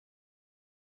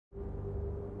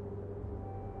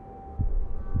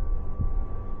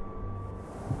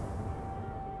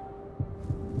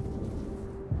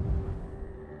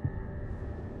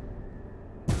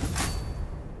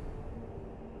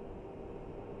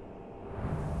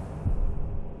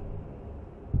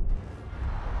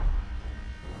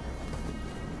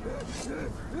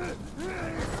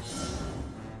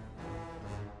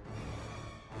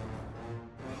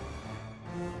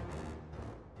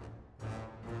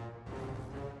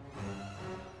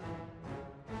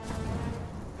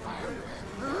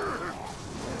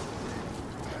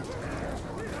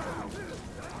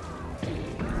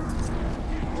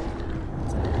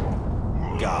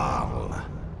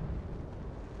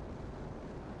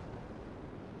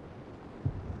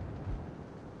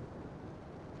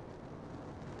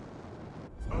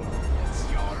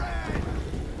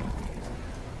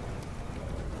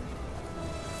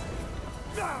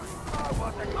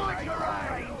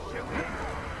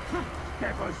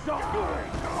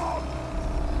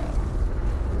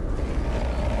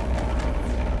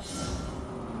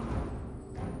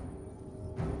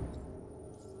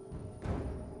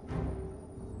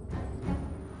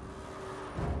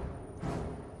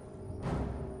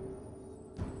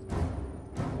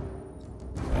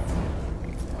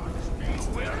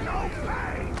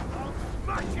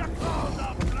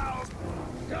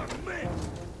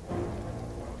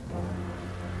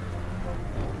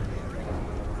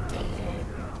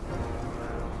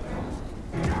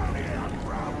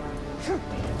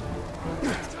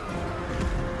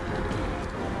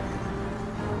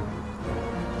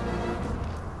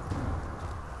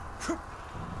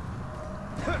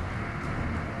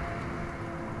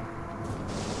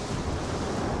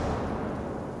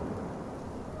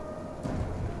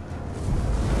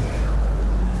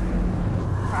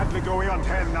Going on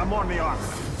 10, I'm on the arm.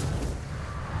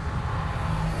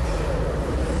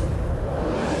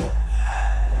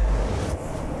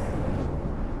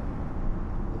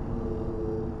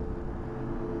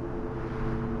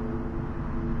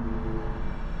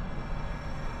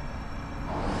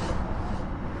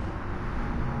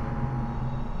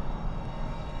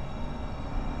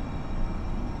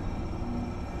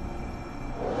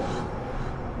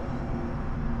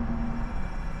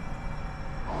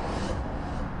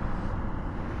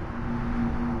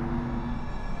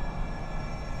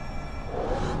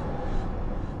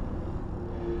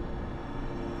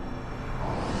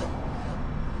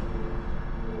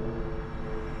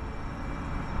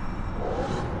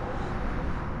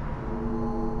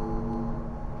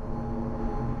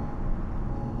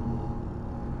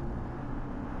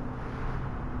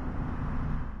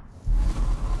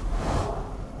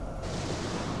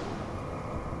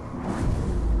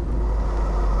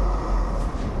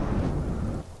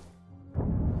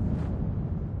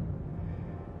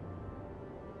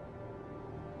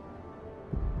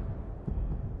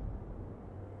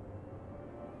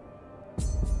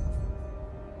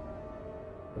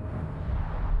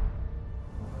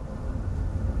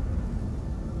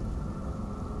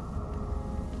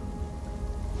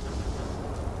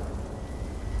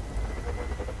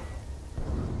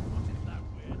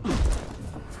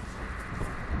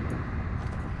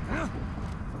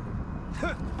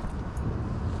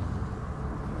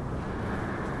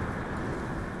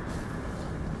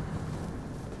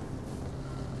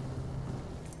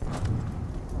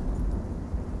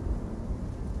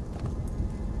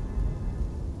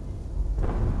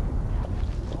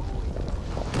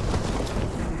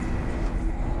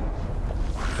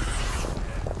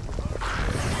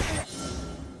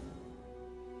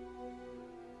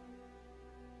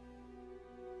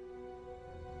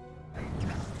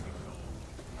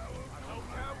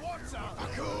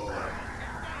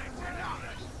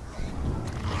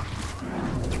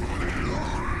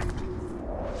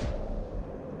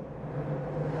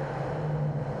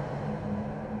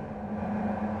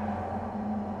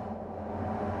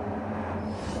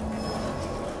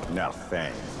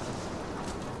 Nothing.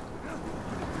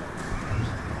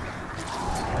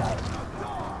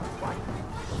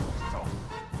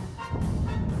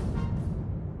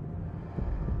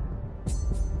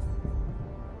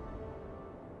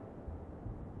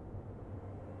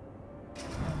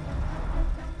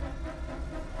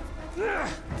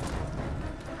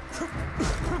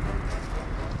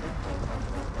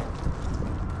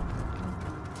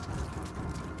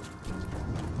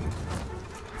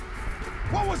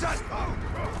 What was that?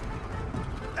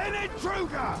 An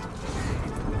intruder!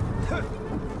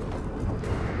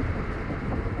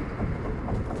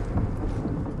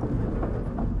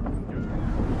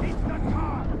 It's the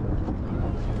car!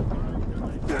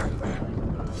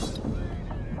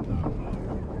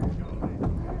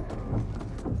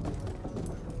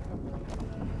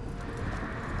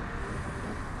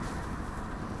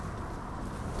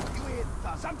 You hear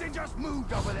that? Something just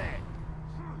moved over there!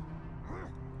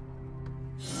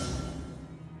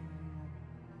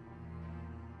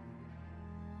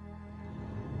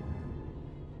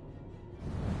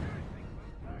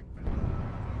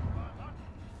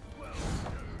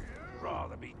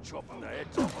 chopping the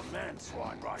heads off a man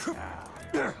swine right now.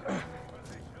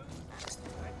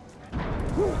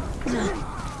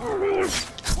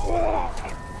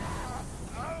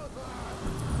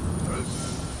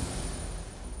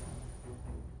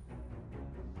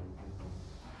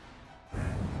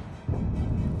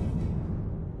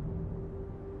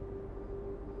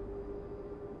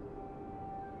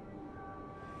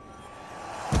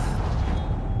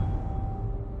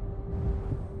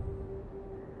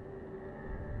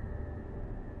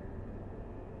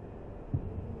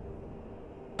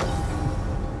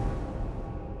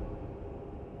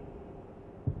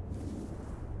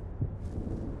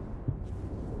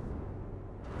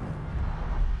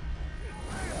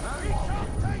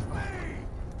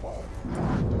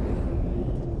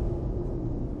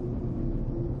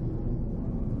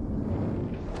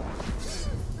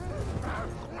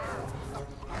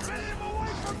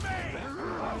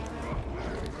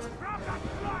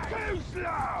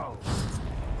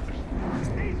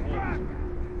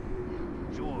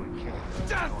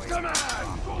 Death command!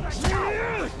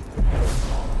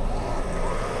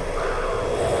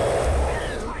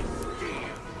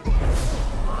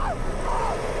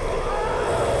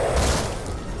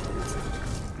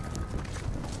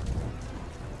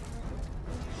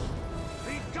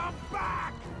 Come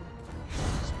back!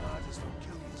 Spiders will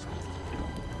kill you.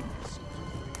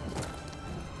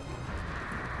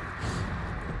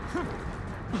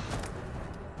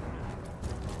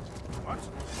 What?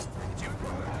 You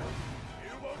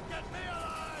won't get me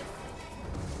alive!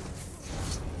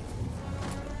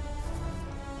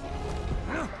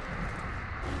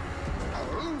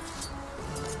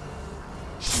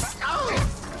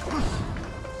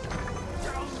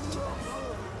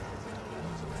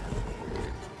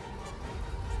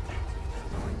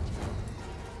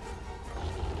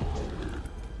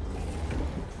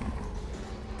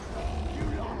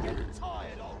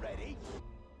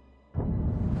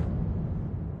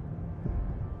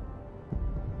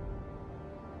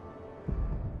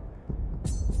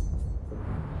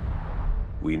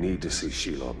 We need to see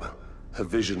Shelob. Her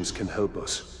visions can help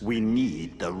us. We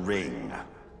need the ring.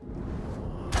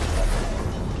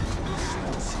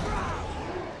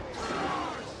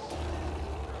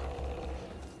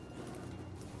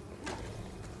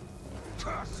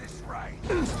 Curse this rain!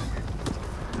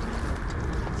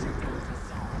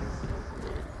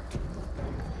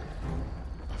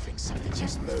 I think something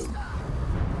just moved.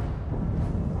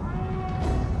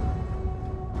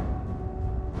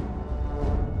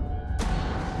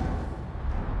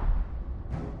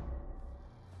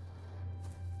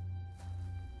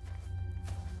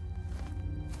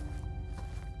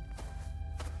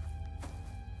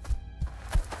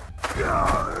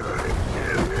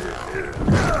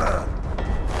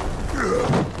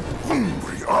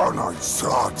 Brianna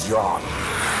Sarjan.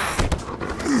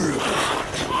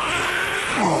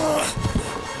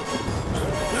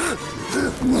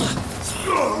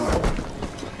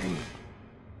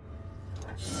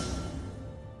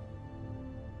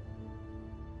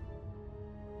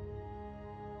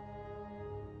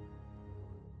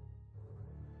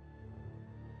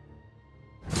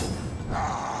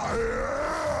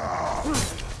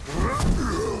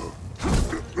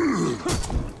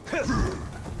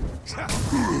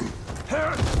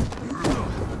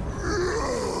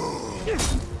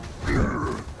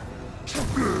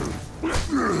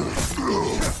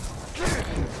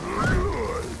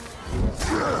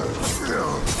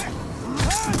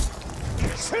 We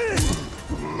saved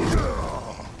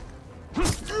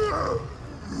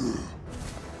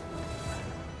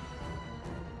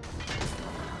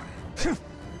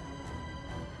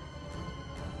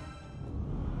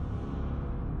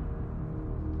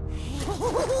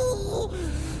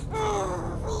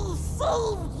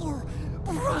you,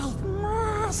 Bright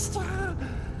Master!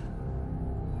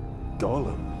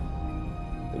 Gollum?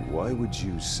 And why would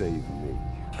you save me?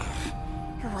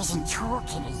 I wasn't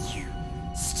talking to you,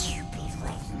 stupid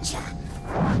ranger.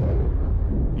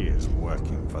 He is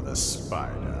working for the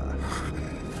spider.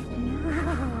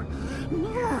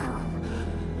 No!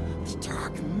 The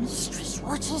Dark Mistress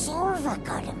watches over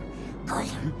Gollum.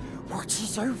 Gollum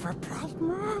watches over Bright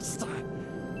Master.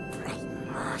 Bright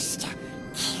Master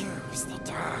kills the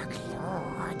Dark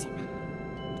Lord.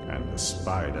 And the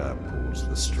spider pulls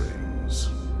the strings.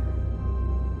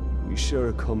 We share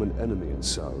a common enemy in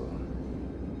Sauron.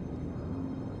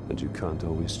 And you can't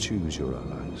always choose your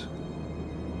allies.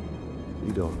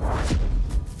 Lead on.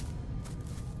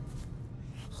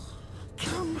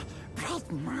 Come,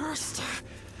 Bright Master.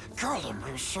 Gollum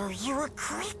will show you a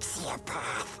quicker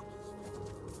path.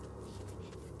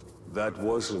 That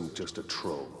wasn't just a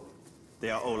troll. They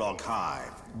are Olog High,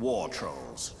 war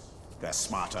trolls. They're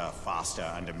smarter, faster,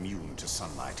 and immune to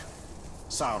sunlight.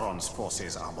 Sauron's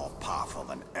forces are more powerful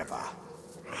than ever.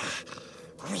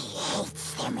 We hate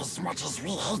them as much as we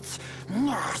hate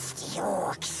nasty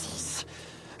orcs.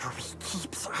 We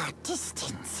keeps our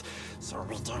distance, so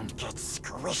we don't get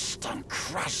squished and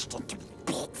crushed into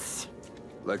bits.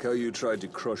 Like how you tried to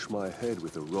crush my head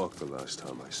with a rock the last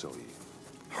time I saw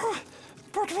you.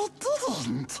 But we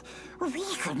didn't.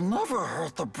 We could never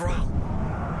hurt the brain.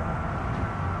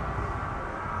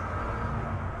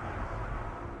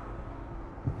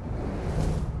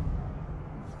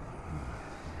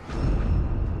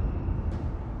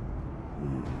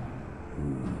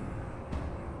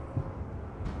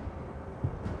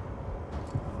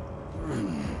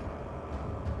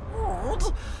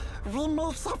 We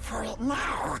make up for it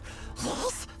now,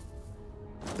 yes?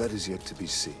 That is yet to be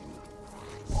seen.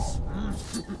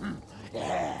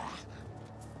 Yeah.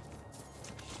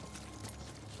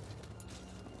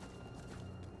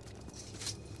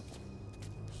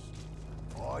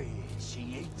 Boy, she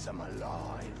eats them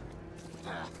alive.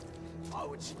 Why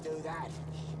would she do that?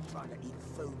 Trying to eat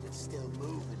food that's still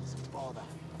moving is a bother.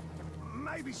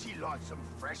 Maybe she likes them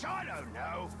fresh, I don't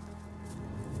know.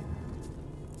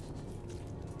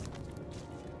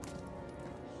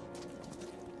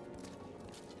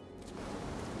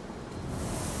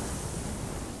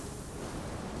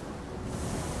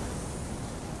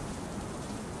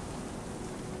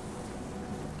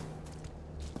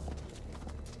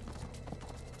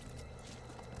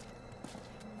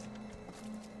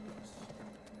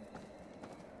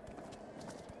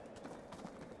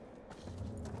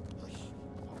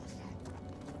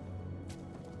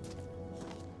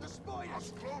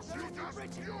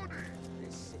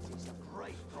 This city's a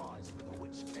great prize for the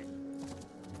Witch King.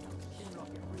 Seems like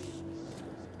it really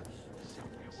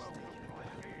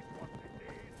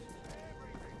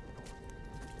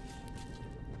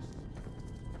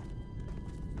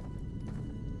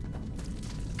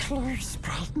Close,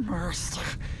 Bright Master.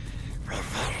 We're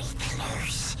very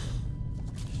close.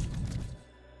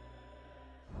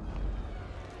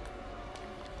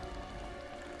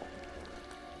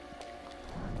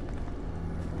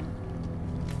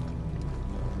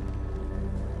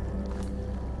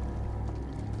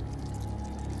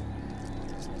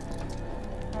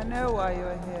 I know why you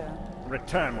are here.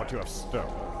 Return what you have stolen.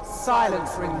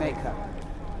 Silence, Ringmaker.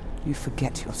 You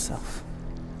forget yourself.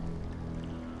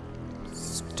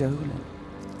 Stolen.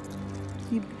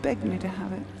 He begged me to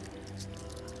have it.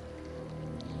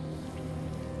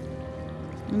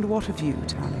 And what of you,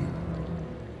 Tali?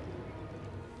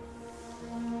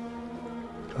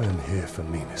 I am here for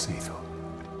Minas Ithil.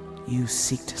 You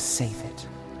seek to save it,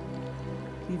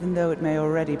 even though it may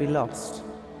already be lost.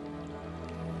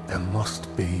 There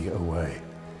must be a way.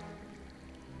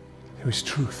 There is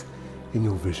truth in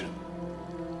your vision.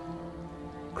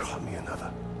 Grant me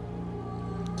another.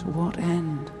 To what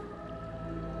end?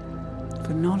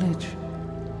 For knowledge?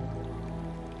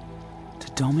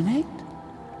 To dominate?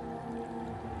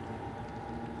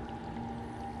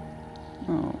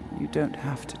 Oh, you don't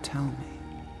have to tell me.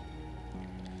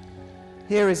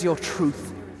 Here is your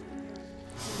truth.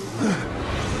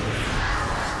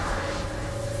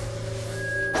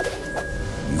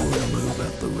 You want to move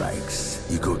up the ranks,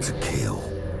 you got to kill.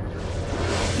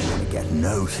 You want to get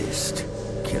noticed,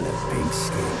 kill a pink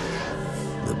skin.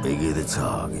 The bigger the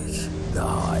target, the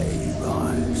higher you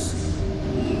rise.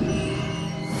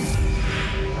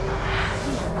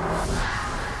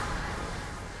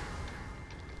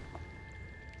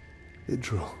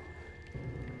 Idril.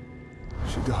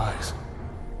 She dies.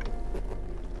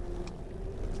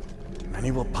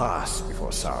 Many will pass before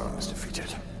Sauron is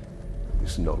defeated.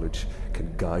 This knowledge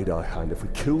can guide our hand. If we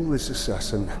kill this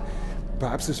assassin,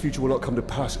 perhaps this future will not come to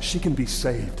pass. She can be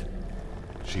saved.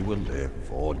 She will live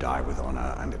or die with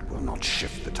honor, and it will not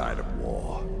shift the tide of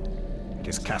war. It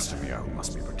is Castamir who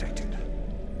must be protected.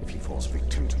 If he falls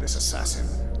victim to this assassin,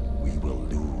 we will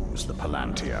lose the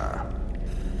Palantir.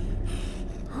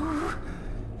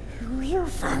 You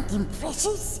found him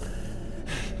precious?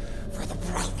 For the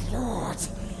Bright Lord.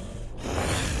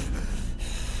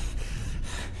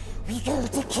 We go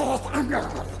to Kirith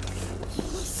Angol.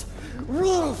 Yes,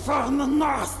 we'll find the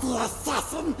nasty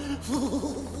assassin.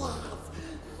 Yes.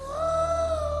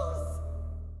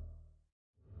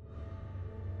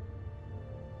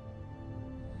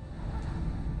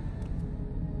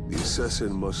 The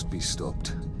assassin must be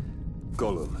stopped.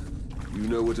 Gollum, you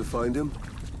know where to find him?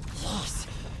 Yes,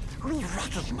 we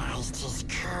recognized his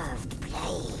curved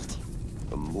blade.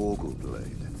 A Morgul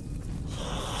blade.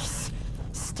 Yes,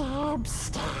 stab,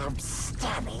 stab,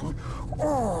 stabbing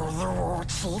all the War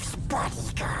Chief's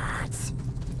bodyguards.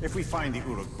 If we find the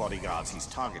Uruk bodyguards he's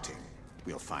targeting,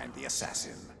 we'll find the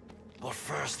assassin. The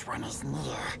first one is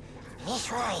near.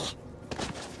 This way.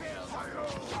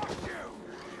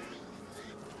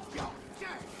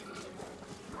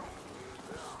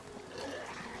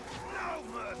 No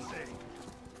mercy!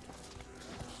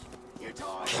 You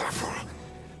die! Careful.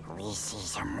 We see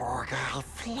some Morgai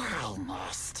fly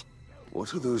nest.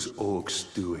 What are those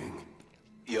orcs doing?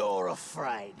 You're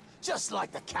afraid, just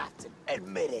like the captain.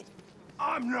 Admit it.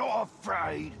 I'm not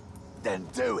afraid! Then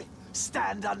do it.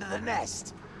 Stand under the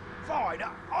nest. Fine,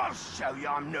 I'll show you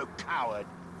I'm no coward.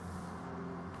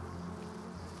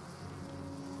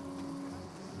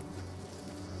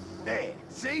 There,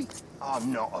 see?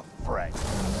 I'm not afraid.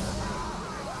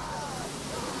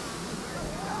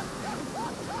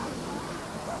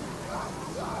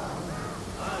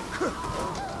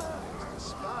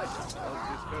 Spies help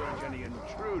discourage any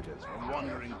intruders from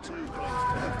wandering too close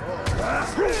to the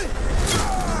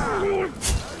fort.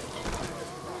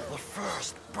 The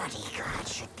first bodyguard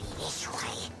should be this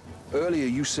way. Earlier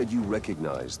you said you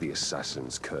recognized the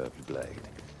assassin's curved blade.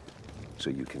 So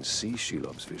you can see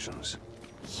Shelob's visions.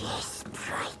 Yes,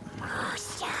 bright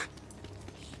master.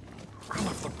 One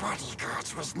of the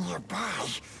bodyguards was nearby.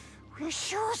 We're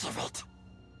sure of it.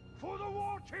 For the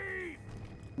war chief!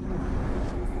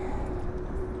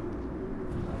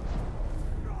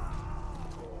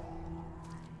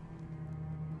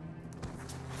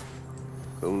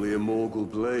 Only a Morgul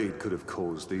blade could have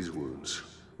caused these wounds.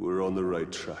 We're on the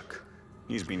right track.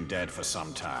 He's been dead for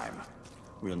some time.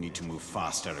 We'll need to move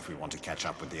faster if we want to catch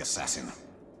up with the assassin.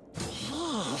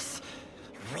 Yes.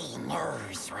 We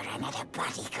knows where another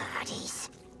bodyguard is.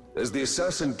 As the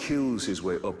assassin kills his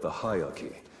way up the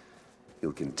hierarchy,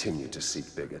 he'll continue to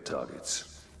seek bigger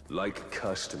targets. Like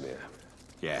Castamir.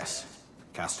 Yes.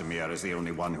 Castamir is the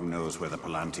only one who knows where the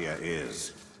Palantir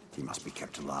is. He must be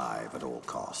kept alive at all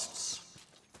costs.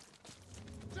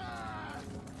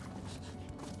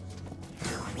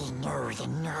 We know the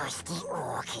nasty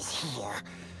orc is here,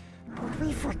 but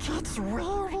we forget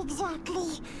where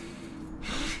exactly.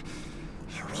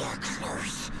 We are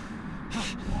close.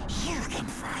 You can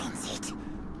find it.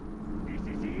 This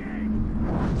is the end!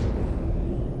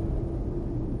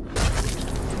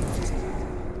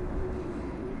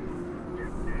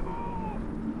 Get them off!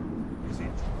 Is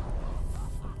it?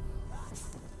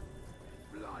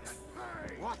 Blood and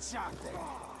pain! What's out there?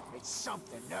 It's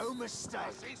something, no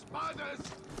mistake. These spiders!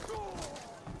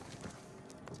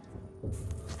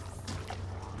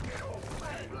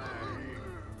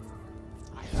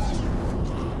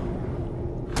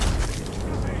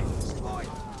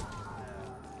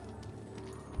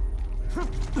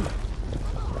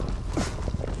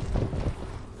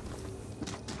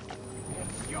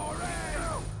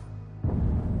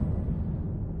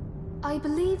 I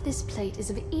believe this plate is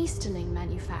of Easterling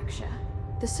manufacture.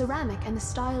 The ceramic and the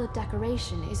style of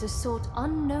decoration is a sort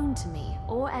unknown to me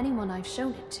or anyone I've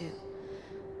shown it to.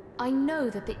 I know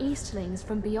that the Easterlings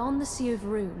from beyond the Sea of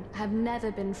Rune have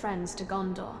never been friends to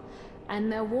Gondor,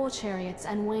 and their war chariots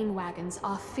and wain wagons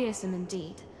are fearsome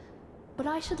indeed. But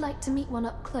I should like to meet one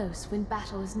up close when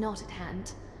battle is not at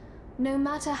hand. No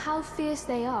matter how fierce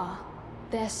they are,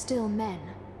 they're still men,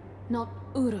 not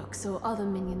Uruks or other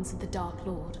minions of the Dark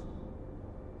Lord.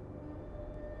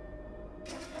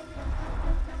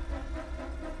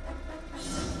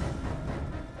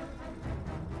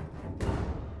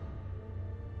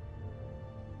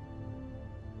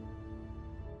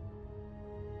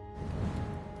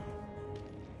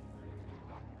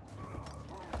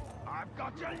 I've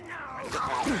got you now!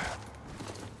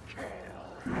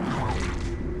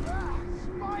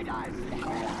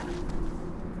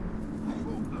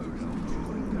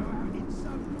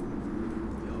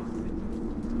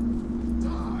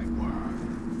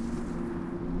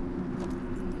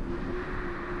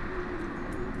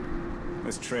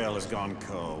 This trail has gone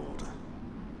cold.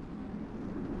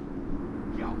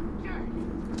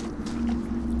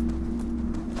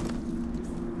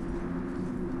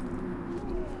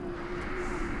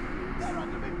 They're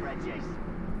under the bridges!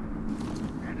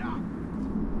 Get up!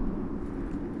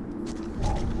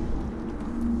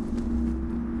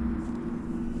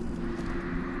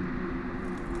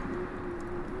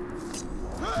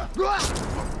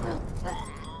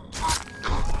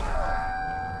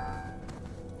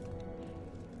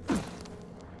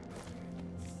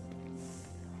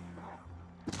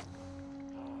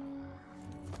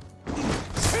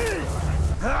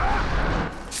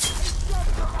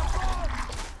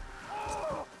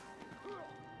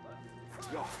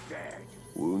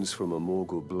 Wounds from a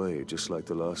Morgul blade, just like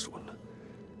the last one.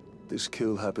 This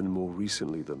kill happened more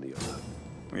recently than the other.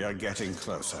 We are getting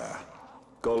closer.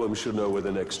 Gollum should know where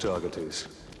the next target is.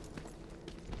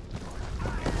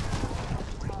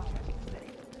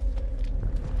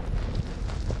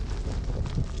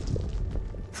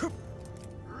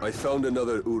 I found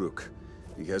another Uruk.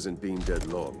 He hasn't been dead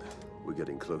long. We're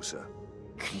getting closer.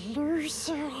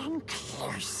 Closer and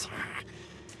closer.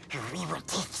 We will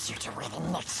take you to where the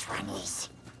next one is.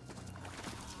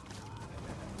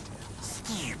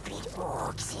 Stupid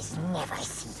orcs never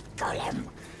see Gollum.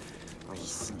 We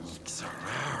sneaks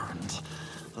around,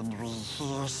 and we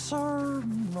hear so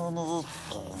many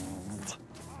things.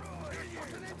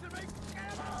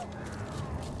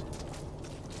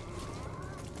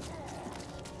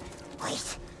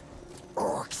 Wait,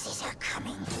 orcs are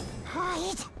coming.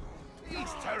 Hide.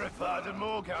 He's terrified of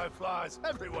Morgau flies.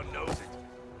 Everyone knows it.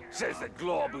 Says the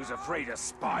glob who's afraid of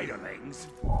spiderlings.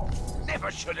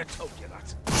 Never should have told you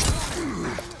that.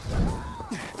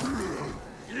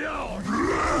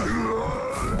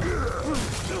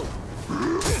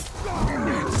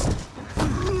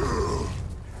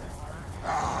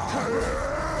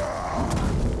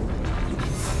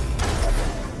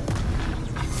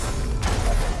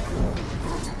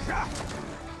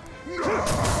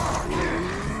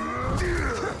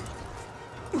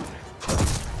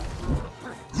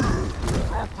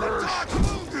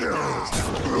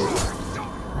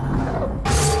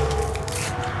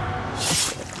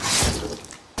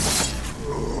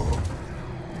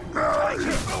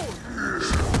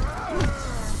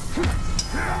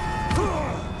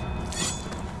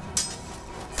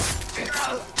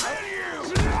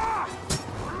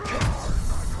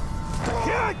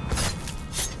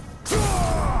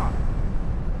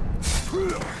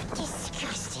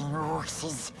 Disgusting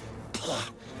orcs.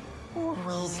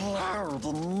 Always loud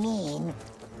and mean.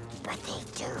 But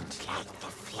they don't like the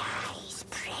flies,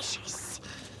 precious.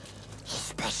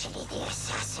 Especially the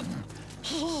assassin.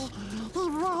 He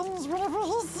runs whenever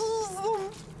he sees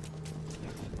them.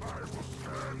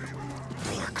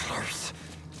 We're close.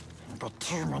 But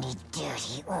too many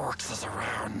dirty orcs is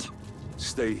around.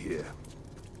 Stay here.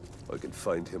 I can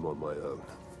find him on my own.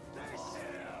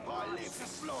 I live to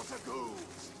slaughter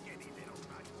ghouls.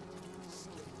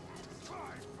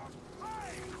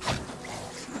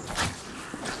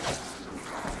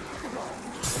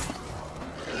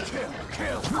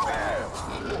 Kill!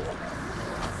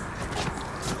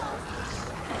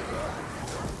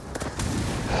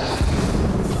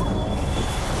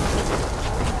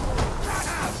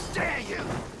 Dare you!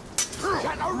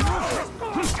 Get a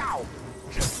ruthless cow!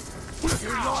 You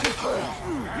like her!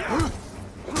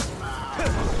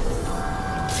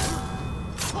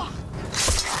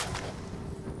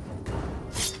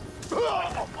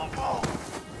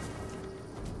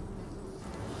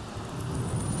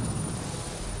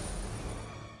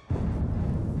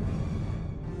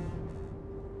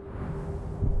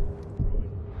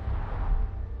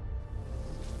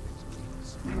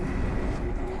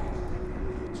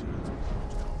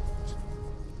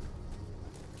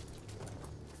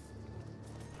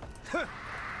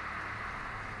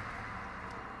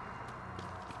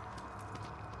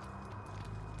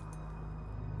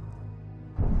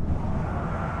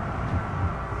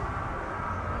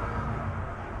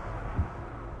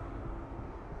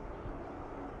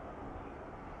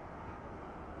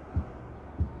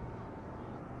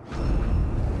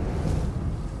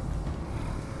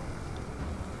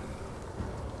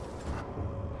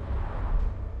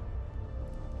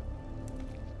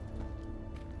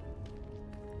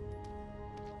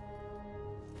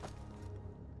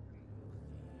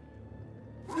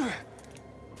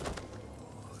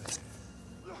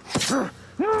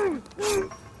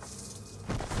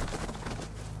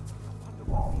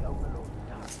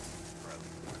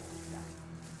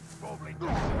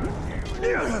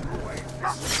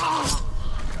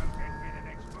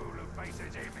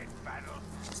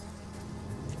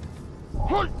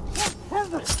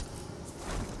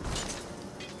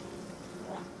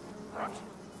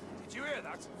 Did you hear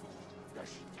that? The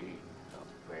skin of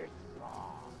big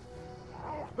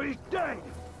He's dead!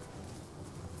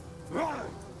 I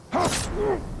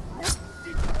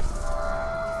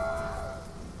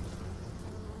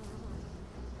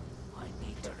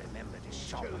need to remember to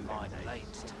sharpen my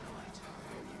blades tonight.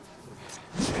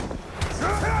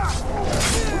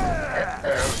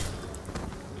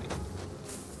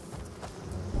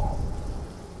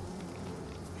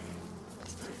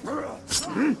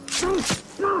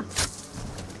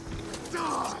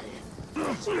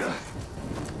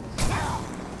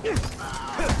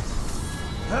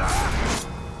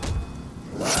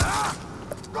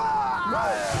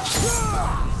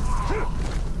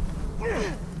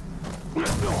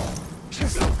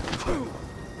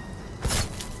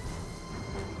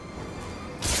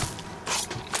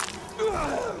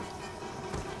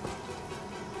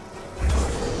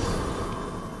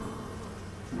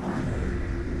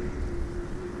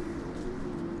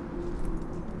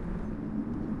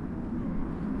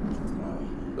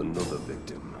 Another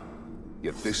victim.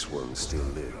 Yet this one still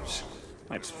lives.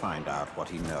 Let's find out what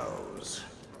he knows.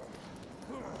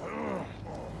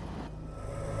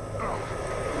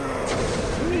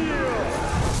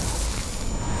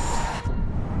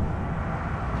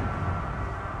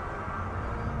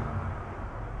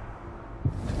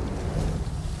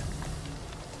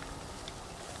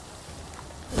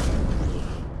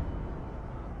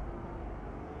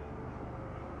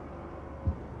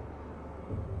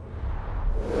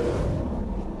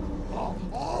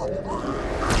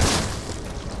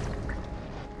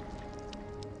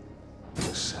 The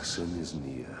assassin is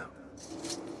near.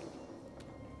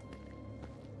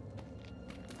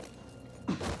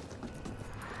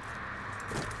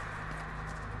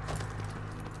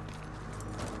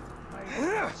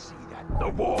 The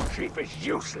war chief is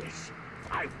useless.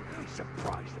 I would be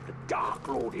surprised if the Dark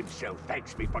Lord himself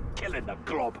thanks me for killing the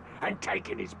Glob and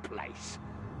taking his place.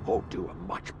 He'll do a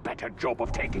much better job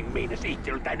of taking Minas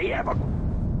Ithil than he ever...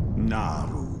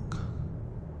 Narug.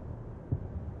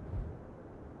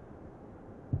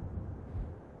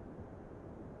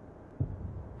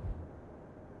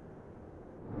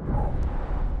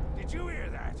 Did you hear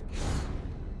that?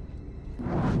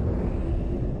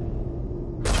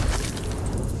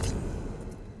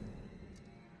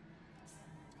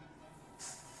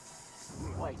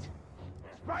 Wait.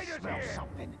 Spider's here!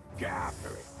 Something. Get after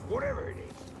it. Whatever it is.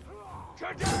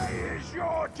 Today is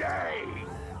your day!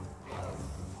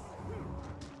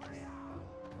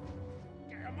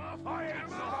 Get him off! I am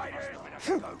spiders!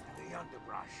 Go to the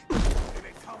underbrush. If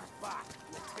it comes back,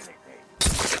 we'll kill it then.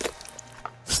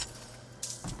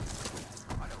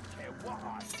 I don't care what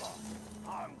I've got.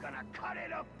 I'm gonna cut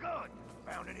it up good.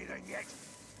 Found anything yet?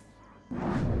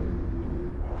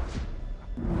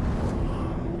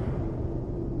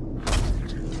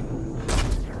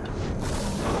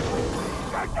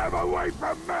 Get them away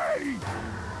from me!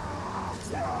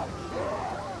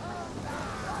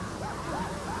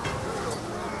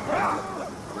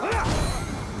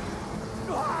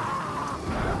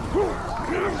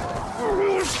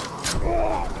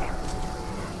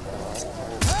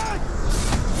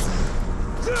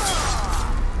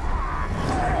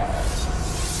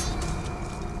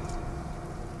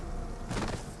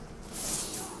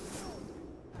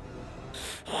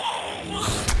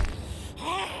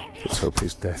 Let's hope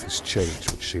his death has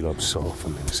changed what Shelob saw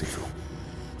from Minas Ithil.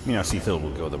 Minas Ithil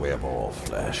will go the way of all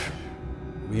flesh.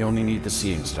 We only need the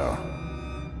Seeing Star.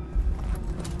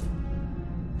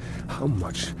 How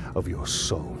much of your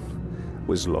soul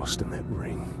was lost in that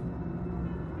ring?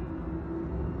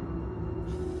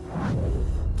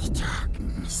 The Dark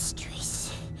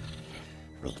Mistress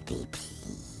will be pleased.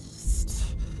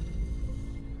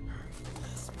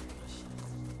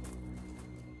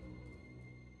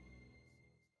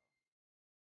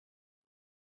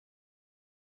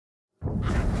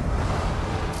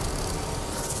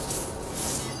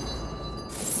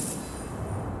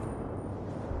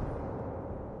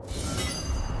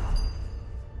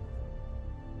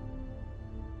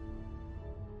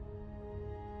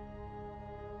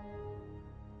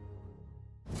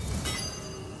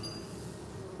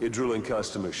 Idril and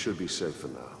Castamir should be safe for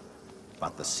now.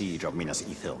 But the siege of Minas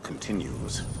Ithil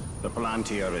continues. The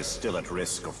Palantir is still at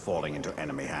risk of falling into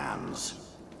enemy hands.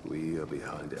 We are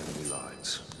behind enemy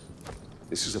lines.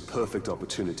 This is a perfect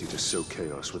opportunity to sow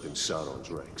chaos within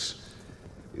Sauron's ranks.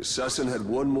 The assassin had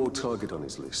one more target on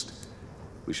his list.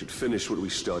 We should finish what we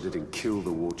started and kill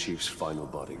the war chief's final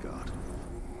bodyguard.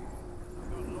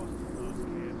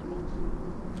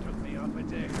 Took the upper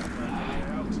deck to find a way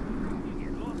out. You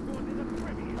get lost going to the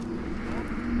Premier.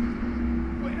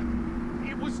 Well,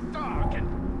 it was dark and...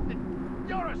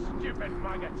 You're a stupid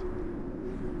maggot.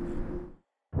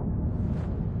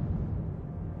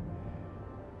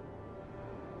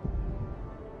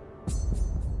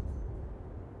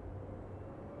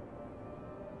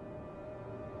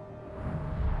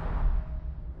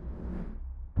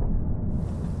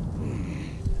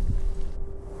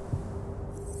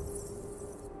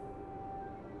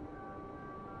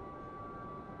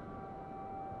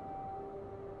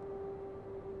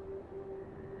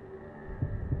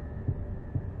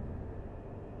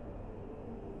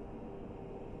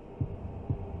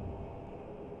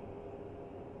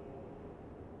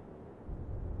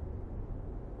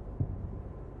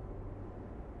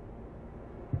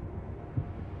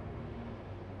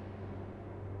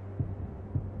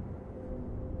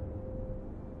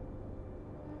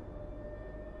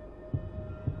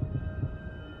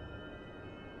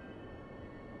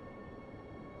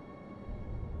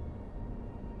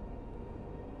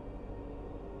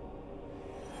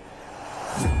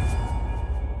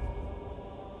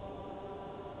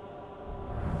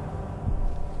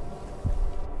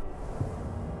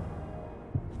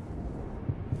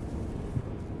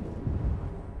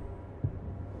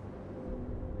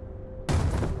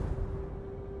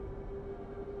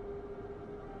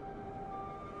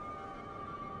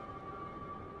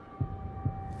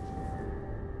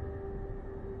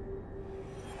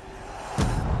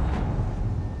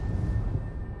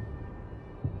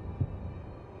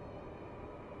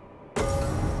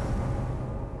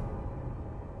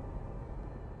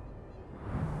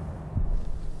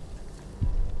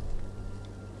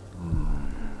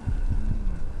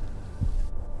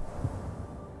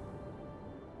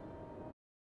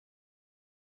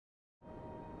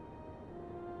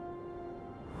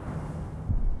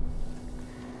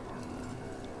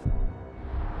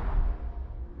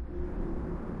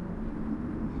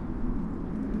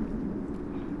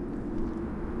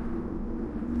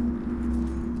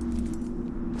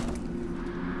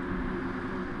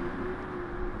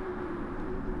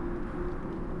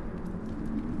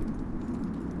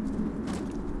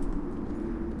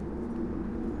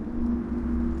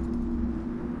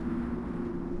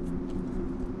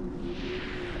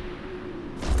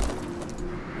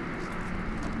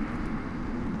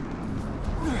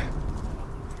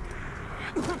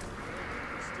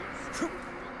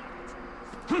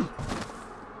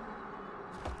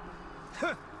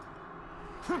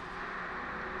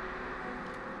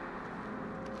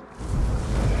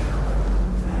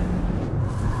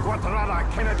 Quadrada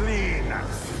Kennedlin!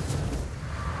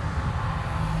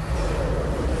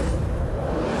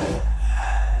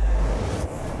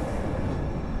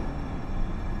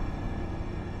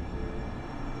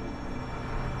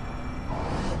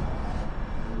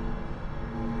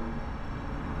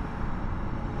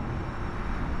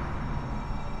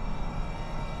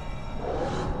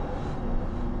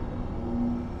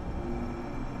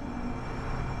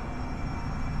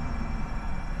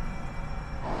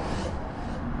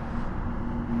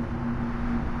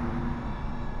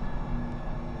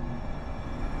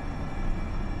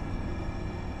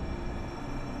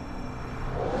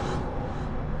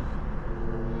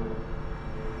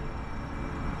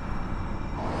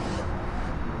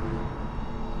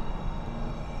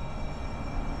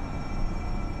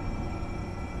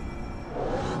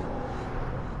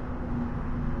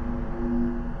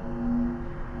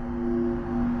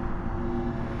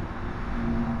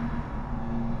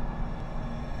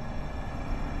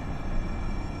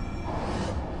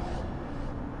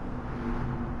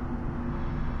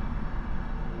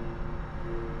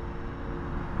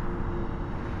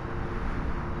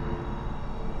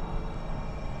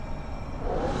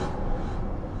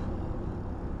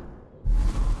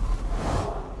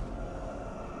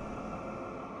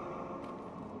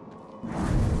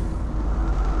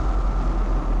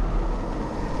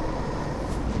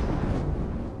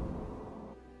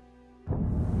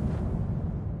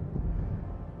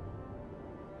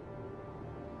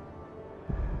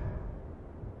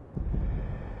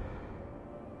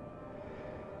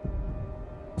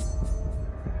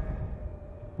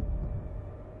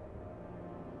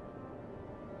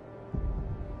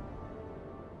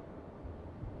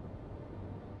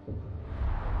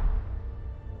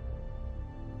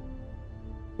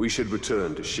 We should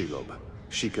return to Shelob.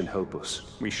 She can help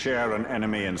us. We share an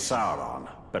enemy in Sauron,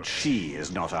 but she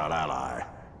is not our ally.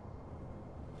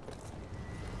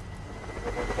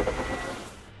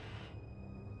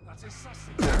 That's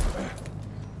assassin.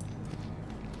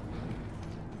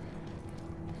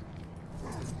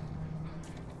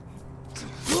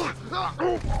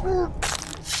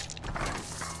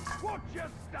 Watch your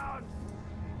stance!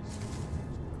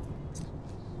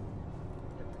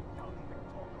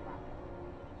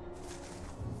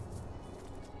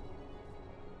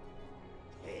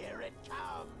 Here it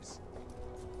comes.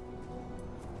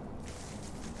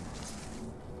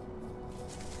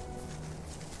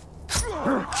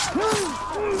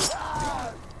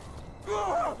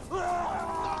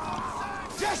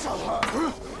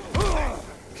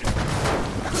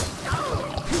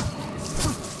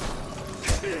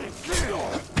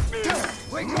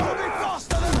 We gotta be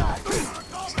faster than that!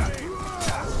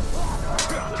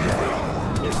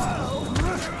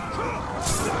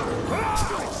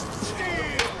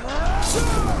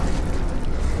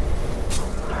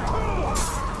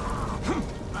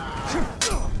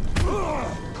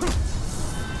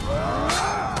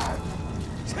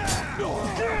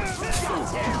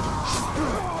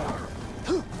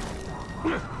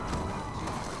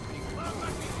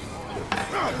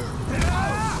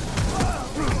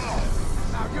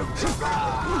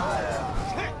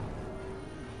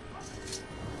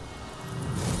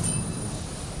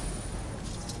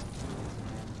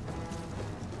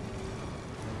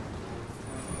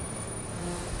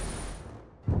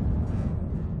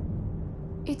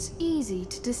 It's easy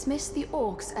to dismiss the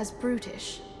orcs as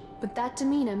brutish, but that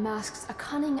demeanor masks a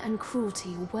cunning and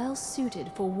cruelty well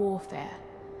suited for warfare.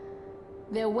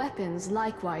 Their weapons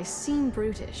likewise seem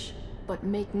brutish, but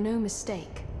make no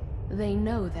mistake, they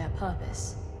know their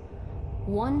purpose.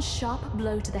 One sharp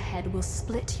blow to the head will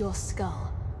split your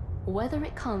skull, whether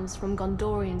it comes from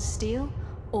Gondorian steel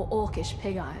or orcish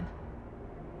pig iron.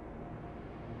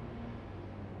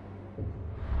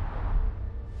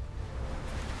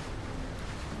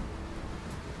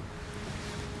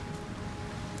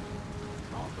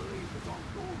 Can't believe the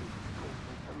Gondorians called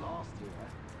me for last year.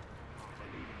 Can't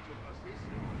believe it took us this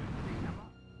long to clean them up.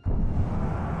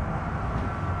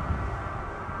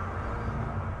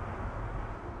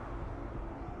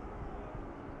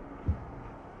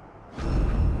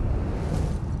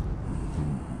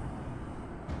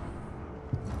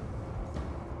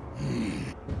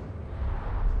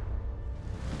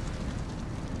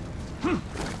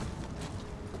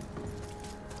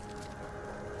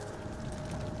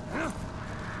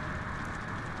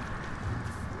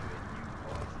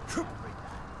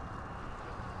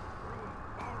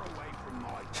 Far away from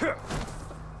my...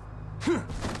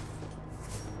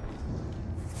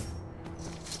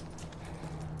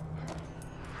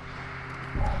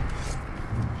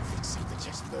 Something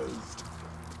just moved.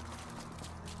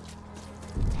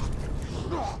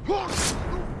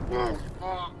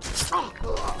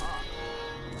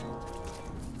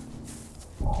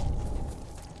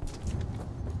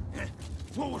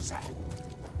 What was that?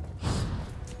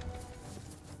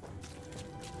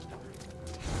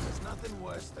 There's nothing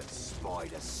worse than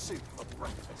spider soup for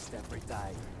breakfast every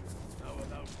day. No,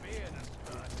 without being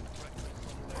a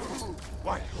breakfast.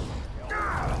 Wait.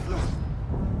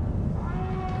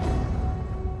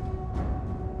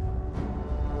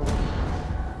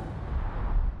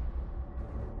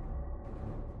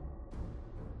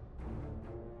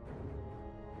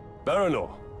 Baranor!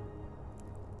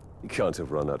 You can't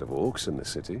have run out of orcs in the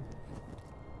city.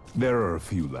 There are a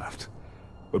few left,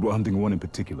 but we're hunting one in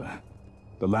particular.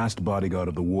 The last bodyguard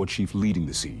of the war chief leading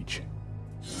the siege.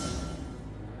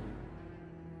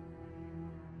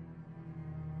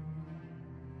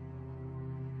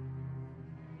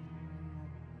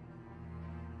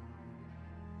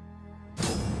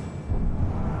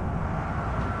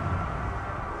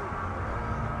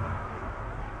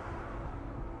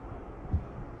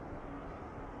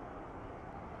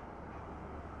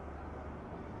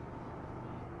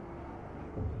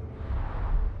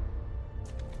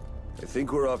 I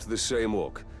think we're after the same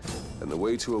orc, and the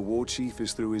way to a war chief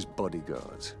is through his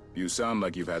bodyguards. You sound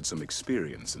like you've had some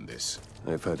experience in this.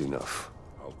 I've had enough.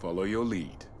 I'll follow your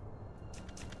lead.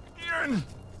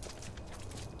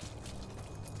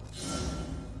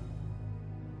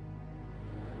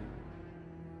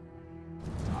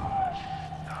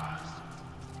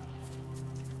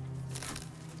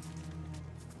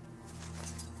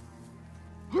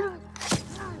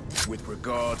 With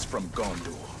regards from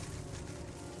Gondor.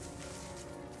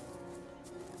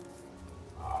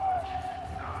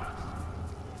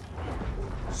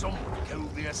 Someone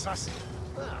killed the assassin.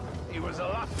 Ah, he was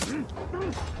alive.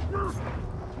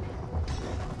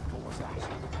 What was that?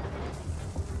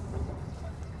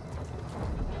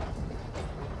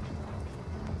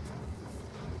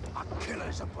 A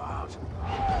killer's about.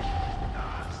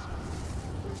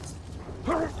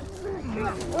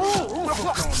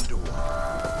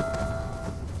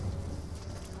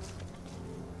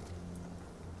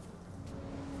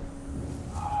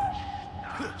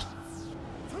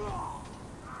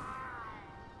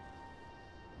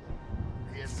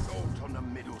 The assault on the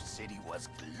Middle City was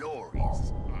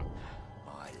glorious.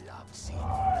 I love seeing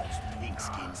those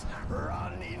pigskins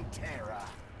run in terror.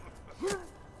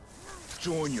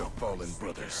 Join your fallen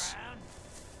brothers.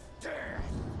 There.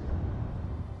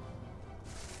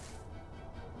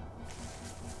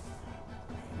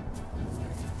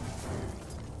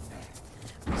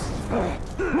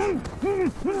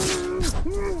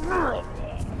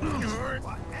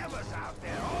 Whatever's out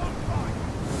there, all right.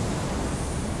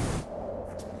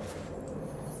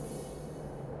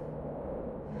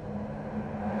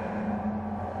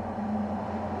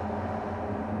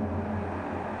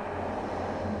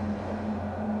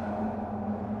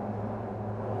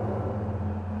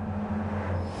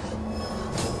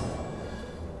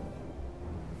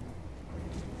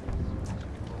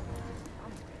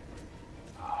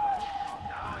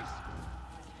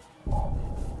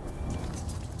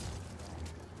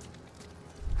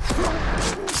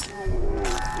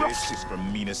 This is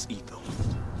from Minas Ithil.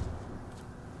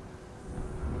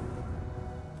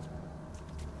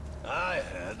 I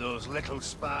heard those little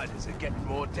spiders are getting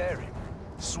more daring.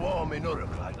 Swarming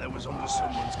Uruk like they was under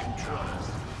someone's control.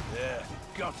 Yeah,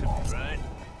 gotta be, right?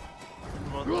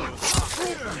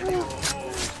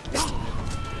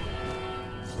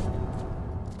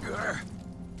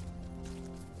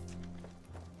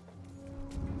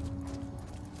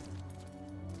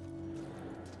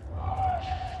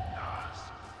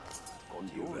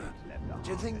 Do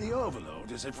you think the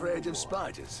Overlord is afraid of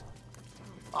spiders?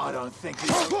 I don't think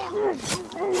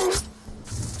it's...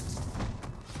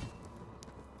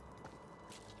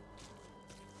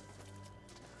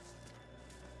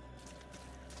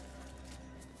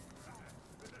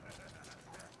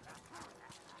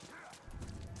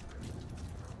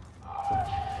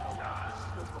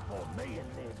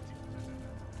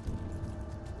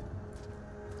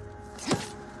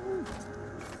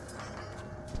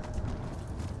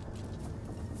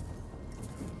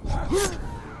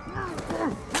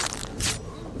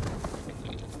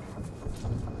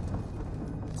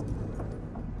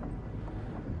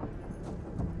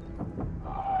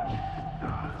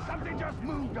 Something just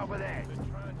moved over there.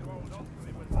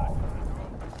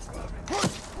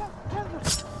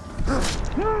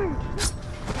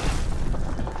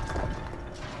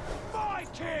 My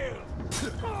kill!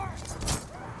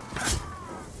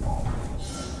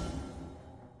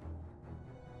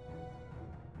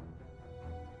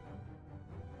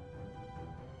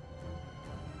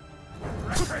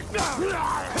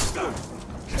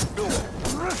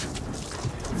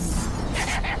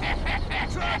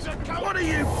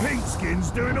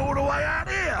 Nothing's doing all the way out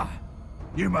here!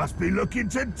 You must be looking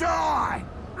to die!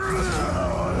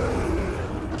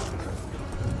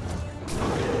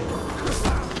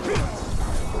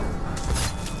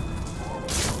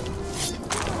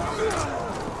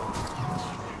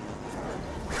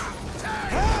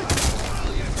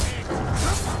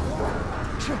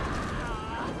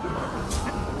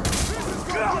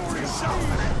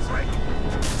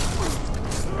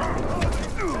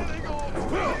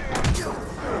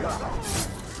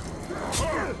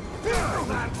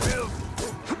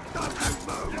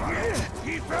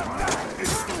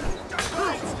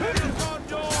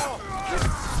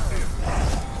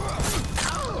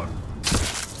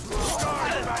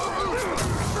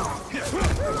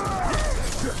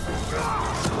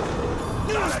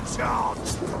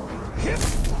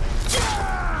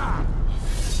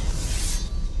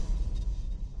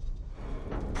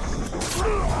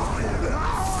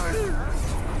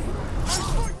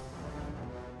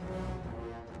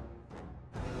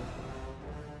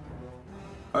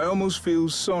 I almost feel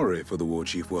sorry for the war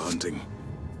chief we're hunting.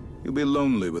 He'll be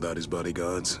lonely without his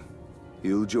bodyguards.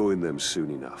 He'll join them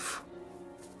soon enough.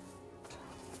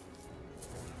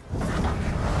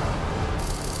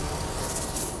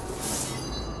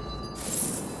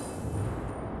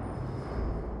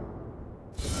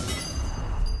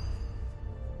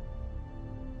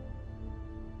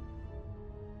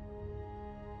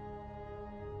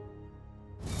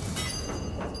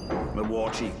 The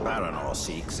war chief Baranor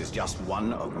seeks is just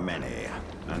one of many,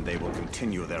 and they will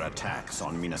continue their attacks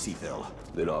on Minas Ithil.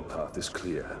 Then our path is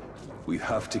clear. We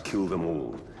have to kill them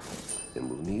all, and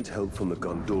we'll need help from the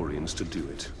Gondorians to do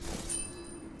it.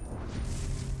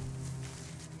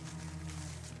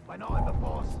 When I'm the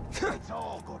boss, it's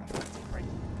all gonna be different.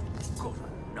 Got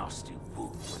a nasty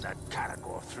wound when that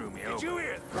Caragor threw me over. Did you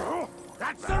hear?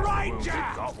 That's the Ranger!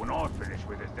 Got when I finish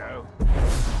with it, though.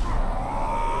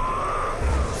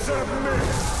 Submit!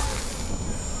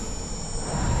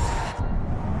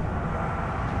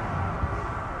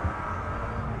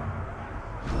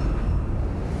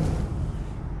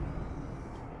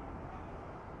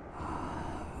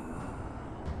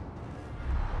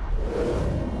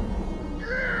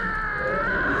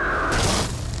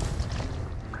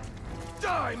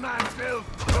 Die, Manfield!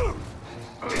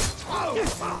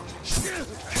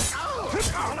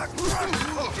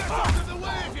 Get out of the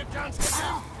way if you can't get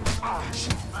him!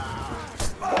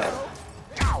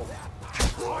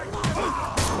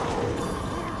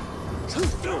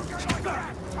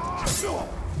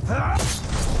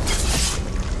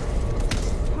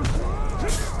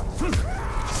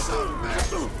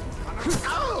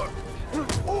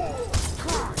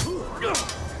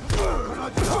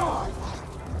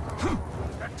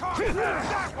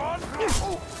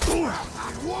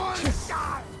 That one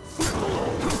shot!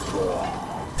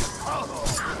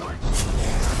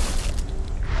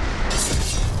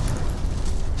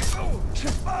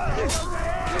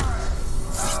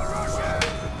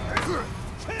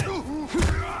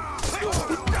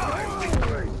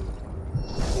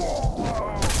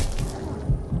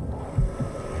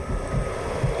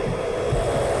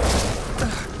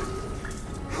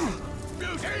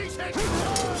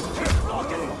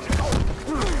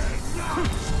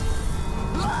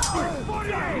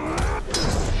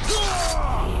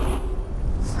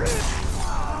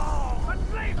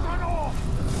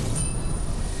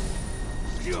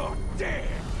 You're dead!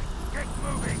 Get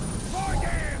moving! Find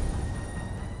him!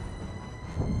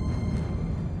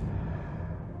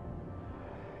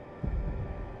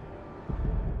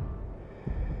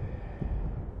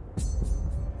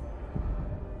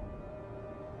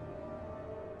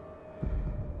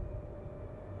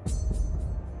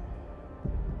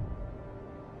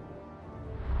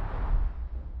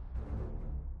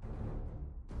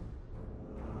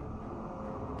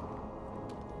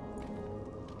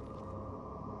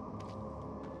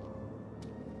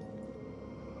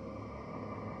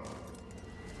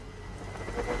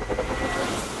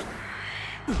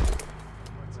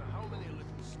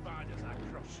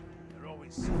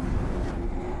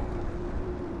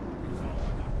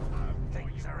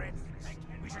 Things are in.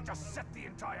 We should just set the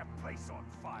entire place on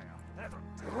fire.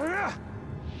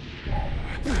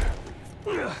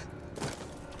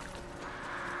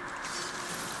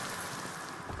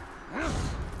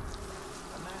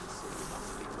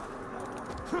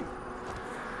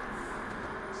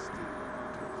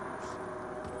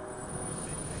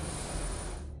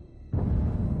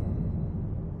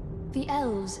 The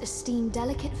elves esteem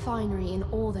delicate finery in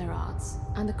all their arts,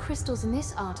 and the crystals in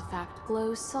this artifact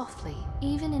glow softly,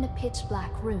 even in a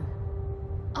pitch-black room.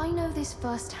 I know this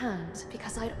firsthand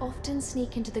because I'd often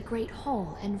sneak into the Great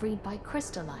Hall and read by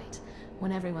crystal light,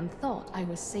 when everyone thought I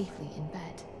was safely in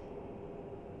bed.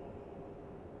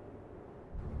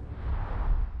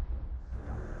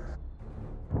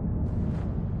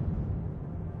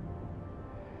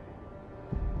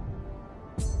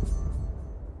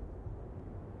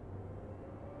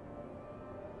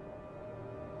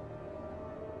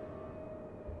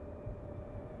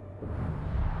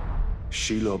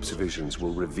 Shelob's visions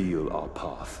will reveal our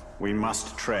path. We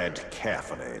must tread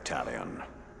carefully, Italian.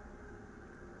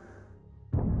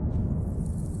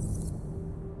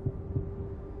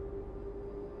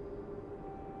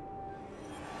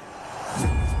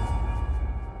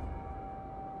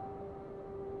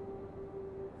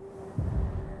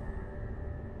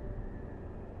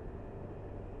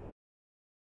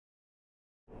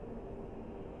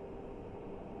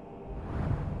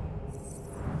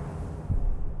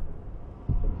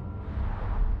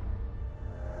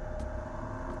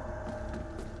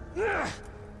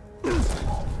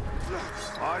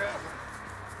 Order!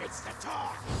 It's the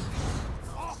talk!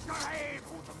 Off your head,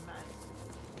 who's the man?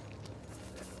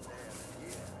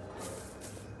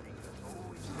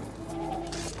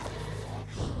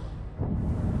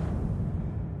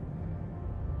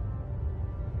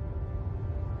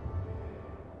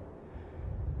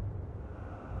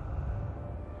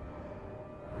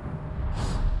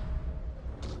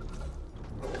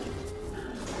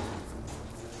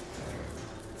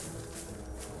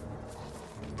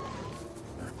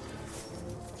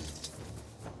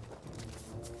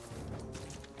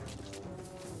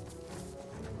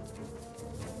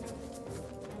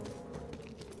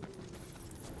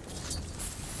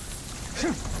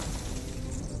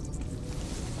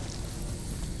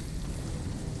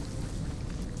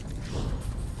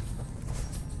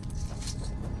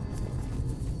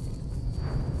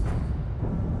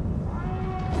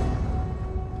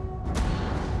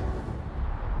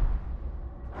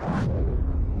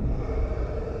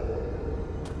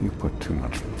 You put too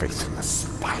much faith in the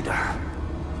spider.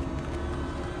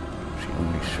 She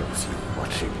only shows you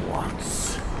what she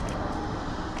wants.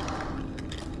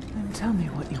 Then tell me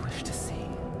what you wish to see.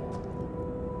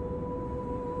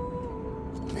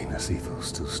 Minas Ithil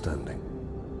still standing.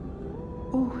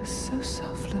 All was so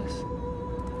selfless.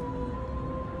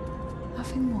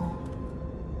 Nothing more.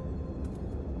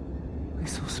 We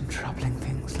saw some troubling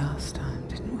things last time,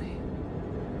 didn't we?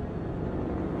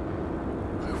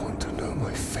 I want to know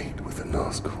my fate with the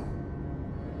Nazgul.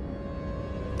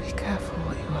 Be careful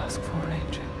what you ask for,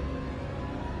 Ranger.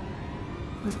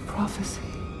 With prophecy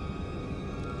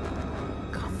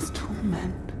comes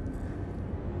torment.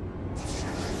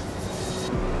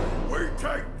 We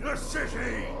take the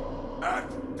city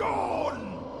at dawn!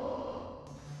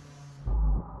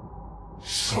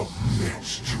 Submit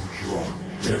to your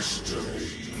destiny.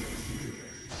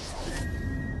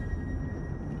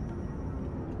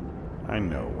 I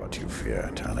know what you fear,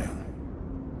 Italian.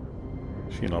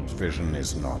 Shelob's vision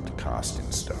is not cast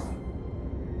in stone.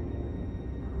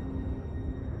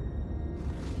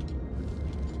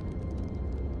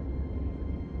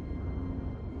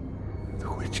 The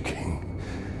Witch King.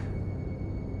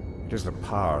 It is the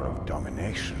power of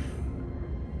domination.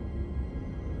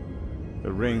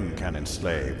 The ring can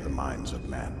enslave the minds of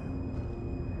men.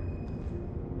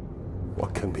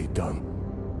 What can be done?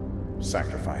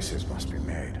 Sacrifices must be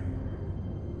made,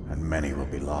 and many will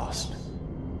be lost.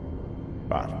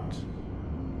 But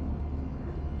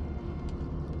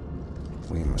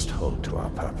we must hold to our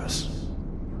purpose,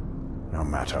 no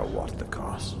matter what the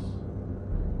cost.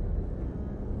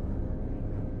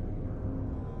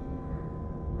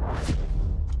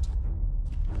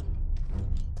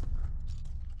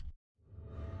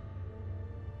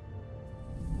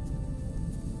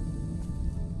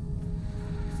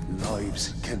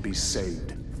 Lives can be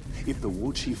saved. If the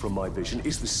war chief from my vision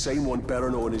is the same one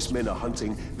Baranor and his men are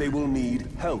hunting, they will need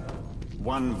help.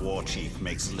 One war chief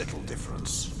makes little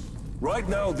difference. Right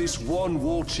now, this one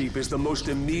war chief is the most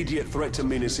immediate threat to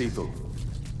Minas Ithil.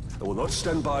 I will not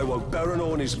stand by while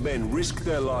Baranor and his men risk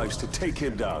their lives to take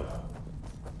him down.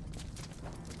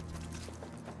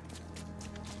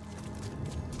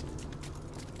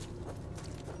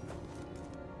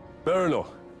 Baranor,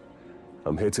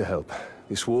 I'm here to help.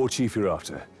 This war chief you're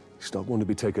after, he's not one to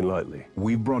be taken lightly.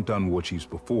 We've brought down war chiefs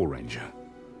before, Ranger.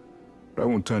 But I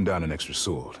won't turn down an extra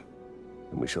sword.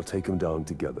 And we shall take him down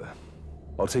together.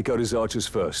 I'll take out his archers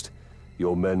first.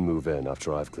 Your men move in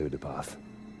after I've cleared the path.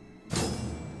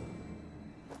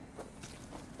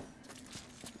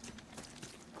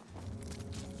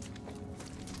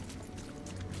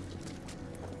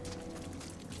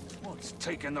 What's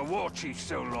taking the war chief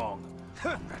so long?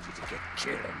 Ready to get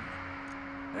killing.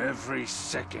 Every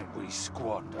second we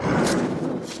squander.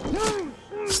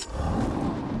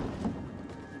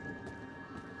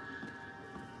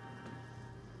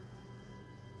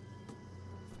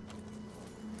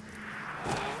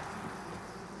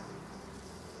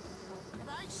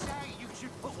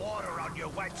 Your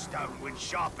whetstone when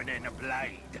sharpening a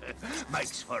blade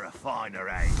makes for a finer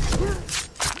edge.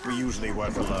 We usually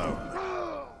work alone.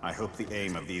 I hope the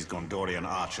aim of these Gondorian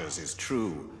archers is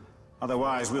true.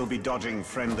 Otherwise, we'll be dodging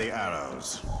friendly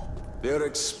arrows. They're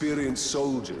experienced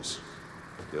soldiers.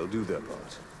 They'll do their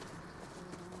part.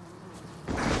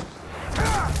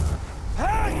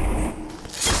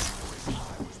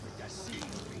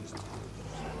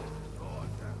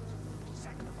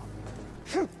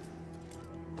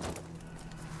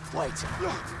 Wait.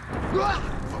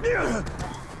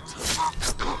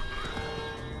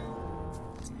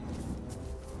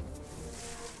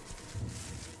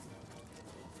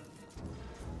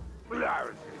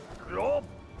 Glob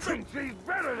thinks he's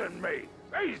better than me.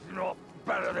 He's not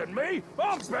better than me.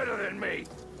 I'm better than me.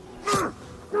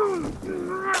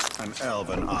 An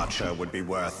elven archer would be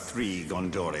worth 3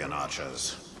 Gondorian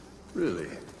archers. Really?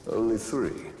 Only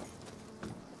 3?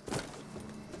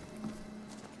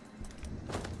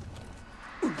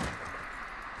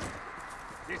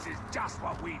 This is just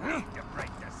what we need to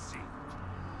break the siege.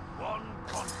 One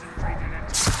concentrated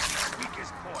attack, the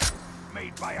weakest point,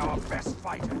 made by our best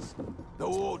fighters. The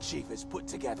war chief has put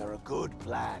together a good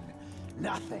plan.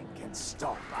 Nothing can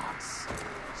stop us.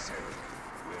 Soon,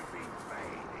 we'll be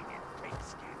bathing in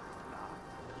pigskin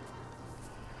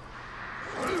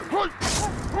blood.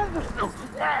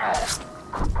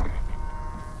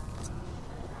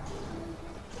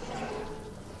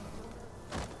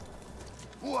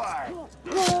 Why?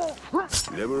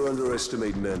 Never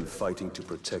underestimate men fighting to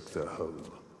protect their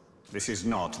home. This is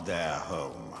not their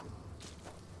home.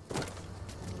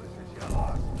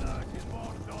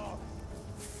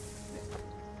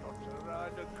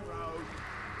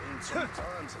 Some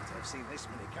time since I've seen this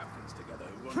many captains together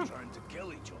who weren't trying to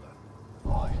kill each other.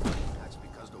 Why? That's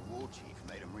because the war chief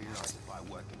made him realize that by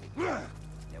working together,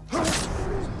 there was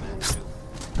men to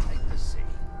take the city.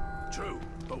 True,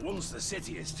 but once the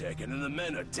city is taken and the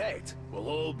men are dead, we'll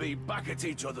all be back at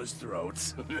each other's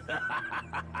throats.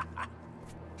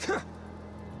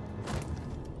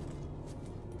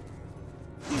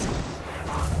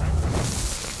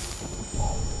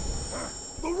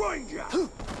 The Ranger!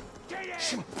 Get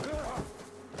in!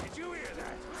 Did you hear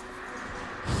that?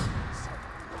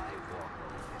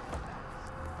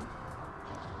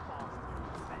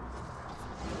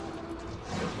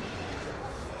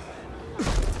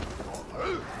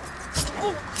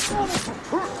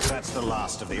 That's the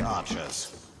last of the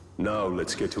archers. Now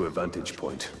let's get to a vantage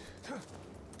point.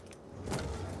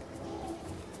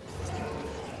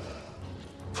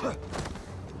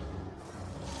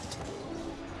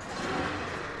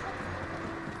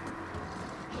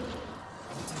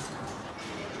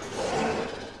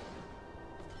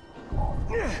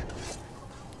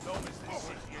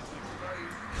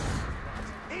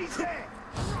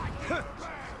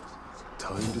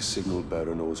 Time to signal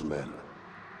Baran's men.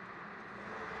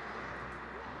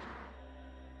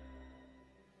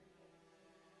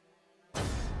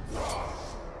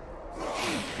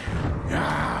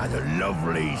 Ah, the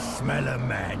lovely smell of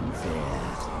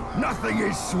manfare. Nothing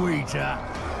is sweeter.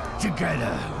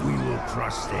 Together, we will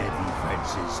crush their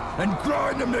defenses and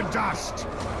grind them to dust.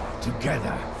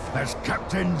 Together, as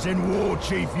captains and war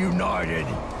chief united,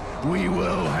 we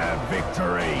will have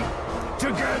victory.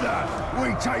 Together,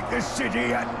 we take the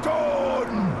city at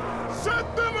dawn!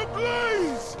 Set them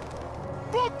ablaze!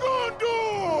 For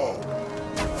Gondor!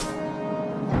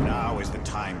 Now is the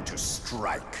time to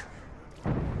strike.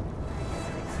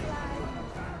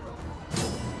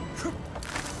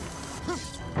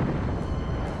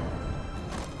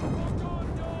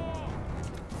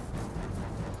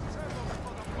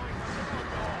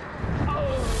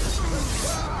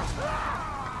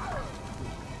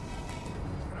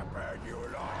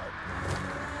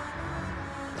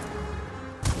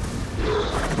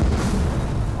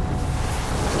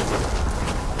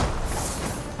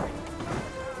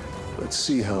 Let's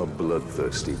see how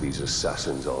bloodthirsty these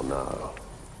assassins are now.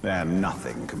 They're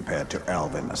nothing compared to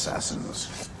elven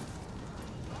assassins.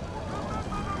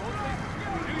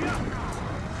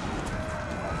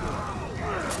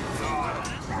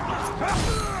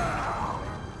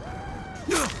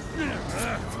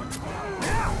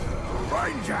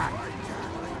 Ranger!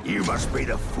 You must be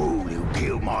the fool who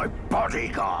killed my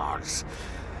bodyguards!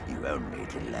 You only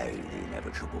delayed the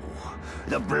inevitable.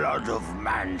 The blood of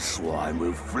man-swine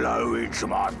will flow into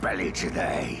my belly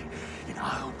today, and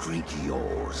I'll drink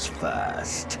yours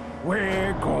first.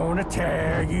 We're gonna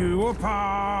tear you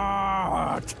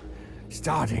apart!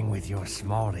 Starting with your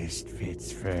smallest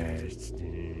fits first.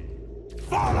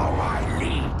 Follow my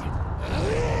lead!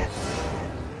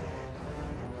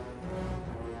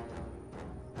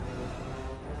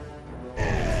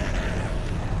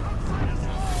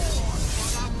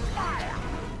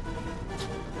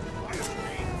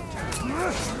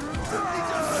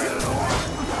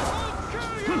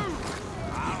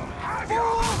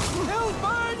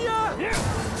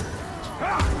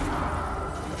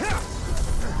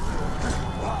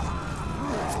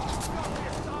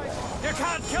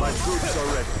 My troops are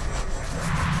ready.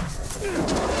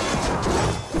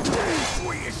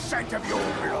 Sweetest scent of your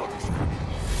blood!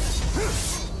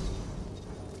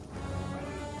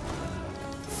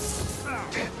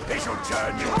 This'll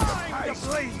turn you into paste!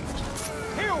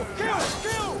 Kill! Kill!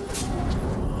 Kill!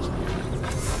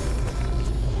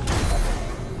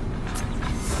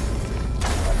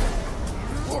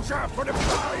 Watch out for the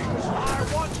flames! I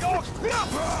want your...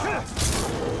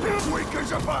 Weak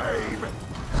as a babe!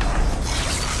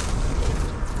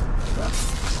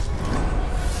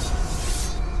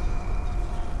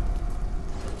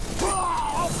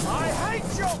 I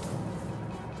hate you!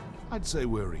 I'd say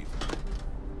we're even.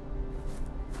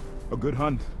 A good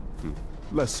hunt?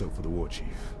 Less so for the war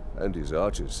chief. And his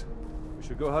archers. We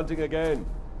should go hunting again.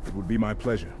 It would be my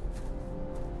pleasure.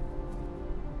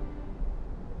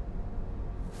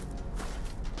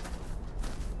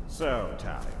 So,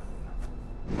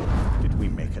 Talion, did we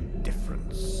make a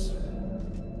difference?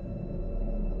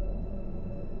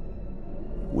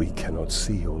 We cannot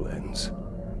see your lens.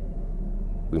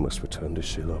 We must return to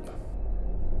Shelob.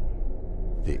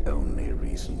 The only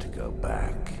reason to go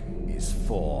back is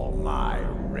for my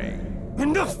ring.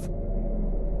 Enough!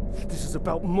 This is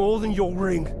about more than your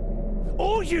ring.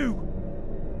 Or you!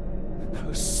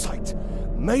 Her sight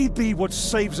may be what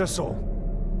saves us all.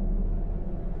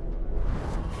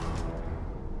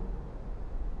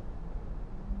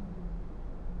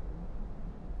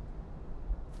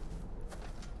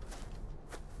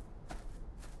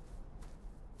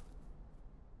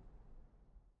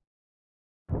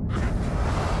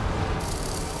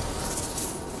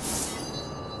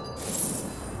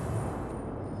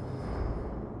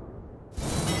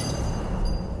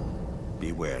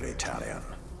 Be wary, Talion.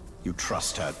 You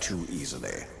trust her too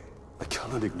easily. I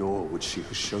cannot ignore what she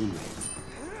has shown me.